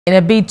In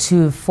a bid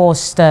to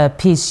foster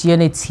peace,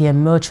 unity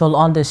and mutual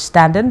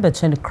understanding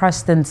between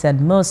Christians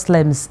and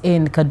Muslims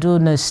in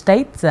Kaduna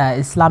State,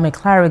 Islamic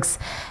clerics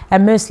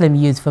and Muslim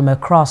youth from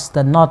across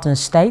the northern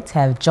state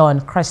have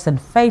joined Christian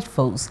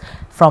faithfuls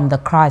from the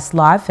Christ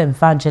Life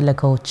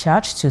Evangelical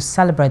Church to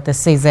celebrate the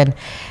season.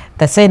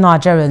 They say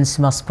Nigerians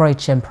must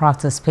preach and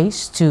practice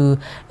peace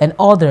in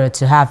order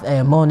to have a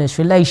harmonious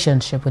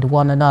relationship with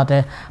one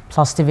another.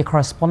 Plus TV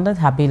correspondent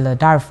Habila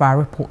Darifa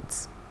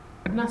reports.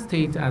 Kaduna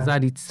State has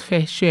had its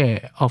fair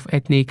share of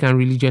ethnic and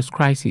religious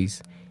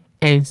crises,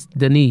 hence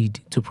the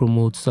need to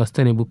promote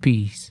sustainable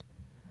peace.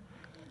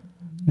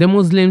 The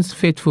Muslims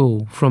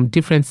faithful from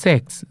different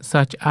sects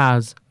such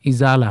as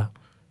Izala,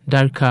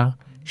 Darka,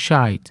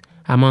 Shiite,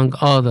 among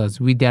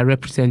others with their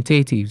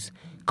representatives,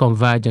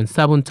 converge on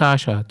Sabon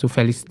Tasha to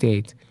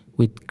felicitate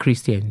with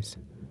Christians.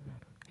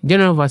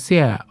 General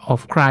Overseer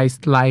of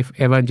Christ Life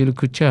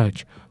Evangelical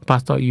Church,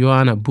 Pastor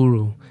Yohana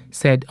Buru,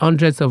 said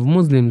hundreds of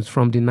Muslims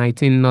from the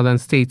 19 northern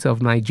states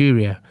of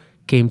Nigeria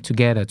came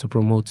together to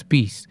promote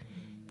peace,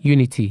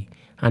 unity,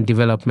 and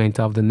development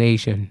of the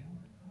nation.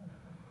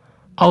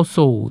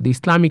 Also, the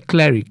Islamic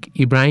cleric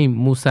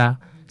Ibrahim Musa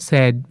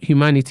said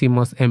humanity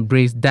must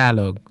embrace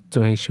dialogue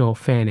to ensure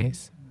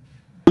fairness.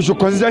 We should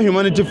consider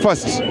humanity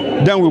first,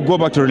 then we'll go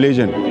back to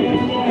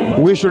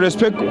religion. We should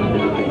respect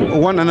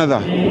one another.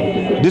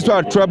 These are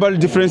our tribal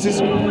differences,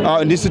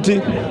 our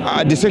ethnicity,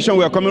 the section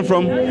we are coming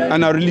from,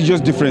 and our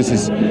religious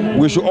differences.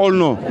 We should all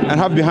know and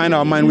have behind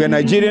our mind we are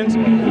Nigerians,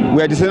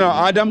 we are descendants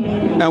of Adam,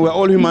 and we are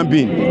all human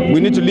beings. We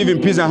need to live in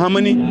peace and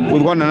harmony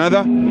with one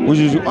another. We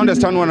should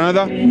understand one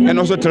another and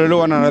also tolerate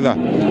one another.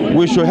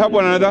 We should help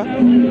one another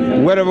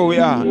wherever we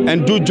are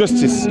and do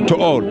justice to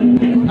all.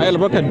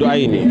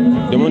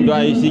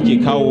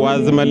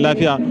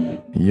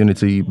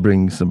 Unity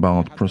brings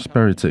about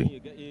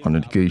prosperity, and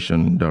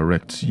education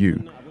directs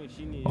you.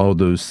 All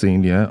those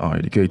seen here are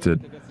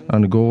educated,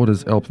 and God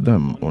has helped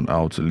them on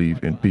how to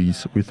live in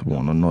peace with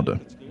one another.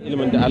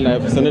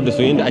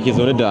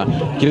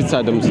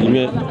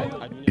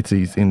 It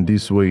is in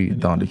this way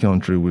that the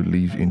country will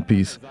live in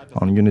peace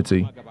and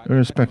unity,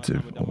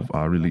 irrespective of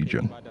our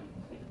religion.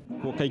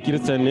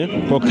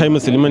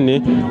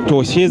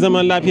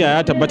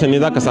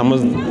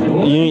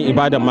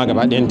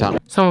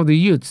 Some of the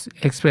youths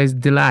expressed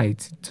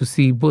delight to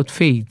see both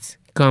faiths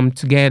come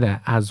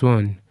together as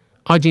one,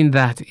 urging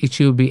that it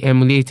should be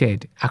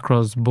emulated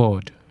across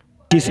board.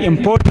 It is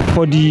important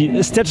for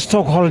the state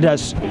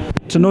stockholders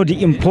to know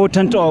the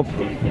importance of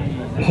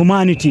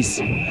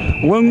humanities.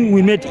 When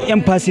we make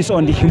emphasis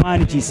on the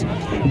humanities,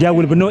 there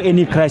will be no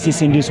any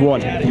crisis in this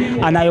world.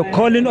 And I am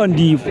calling on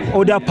the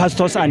other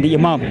pastors and the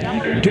imam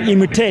to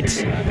imitate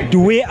the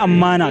way and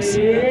manners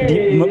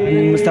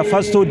Mr.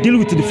 Fasto deal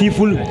with the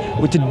people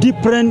with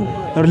different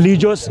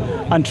religious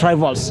and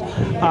tribals.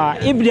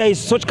 If there is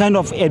such kind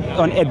of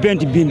an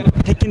event being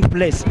taking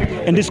place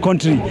in this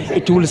country,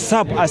 it will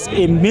serve as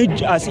a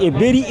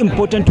very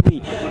important way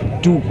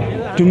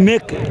to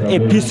make a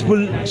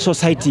peaceful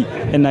society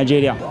in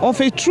Nigeria. Of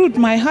a truth,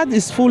 my heart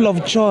is full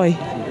of joy,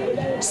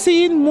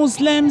 seeing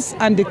Muslims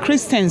and the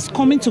Christians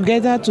coming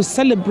together to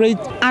celebrate.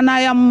 And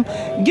I am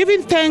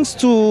giving thanks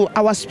to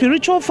our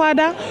spiritual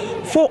father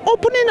for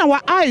opening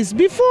our eyes.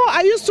 Before,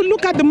 I used to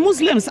look at the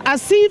Muslims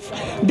as if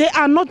they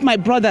are not my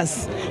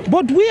brothers,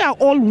 but we are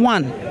all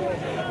one.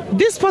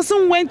 This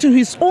person went to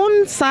his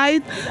own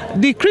side,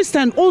 the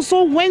Christian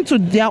also went to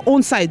their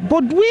own side,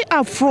 but we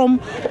are from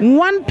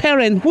one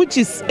parent, which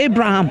is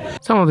Abraham.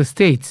 Some of the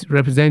states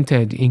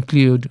represented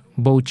include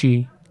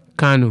Bauchi,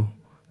 Kano,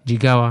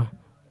 Jigawa,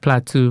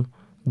 Plateau,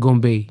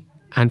 Gombe,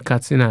 and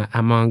Katsina,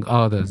 among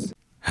others.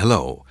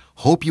 Hello,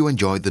 hope you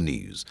enjoyed the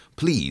news.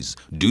 Please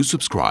do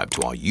subscribe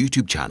to our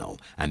YouTube channel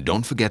and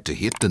don't forget to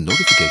hit the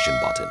notification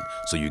button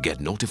so you get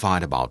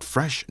notified about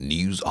fresh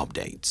news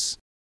updates.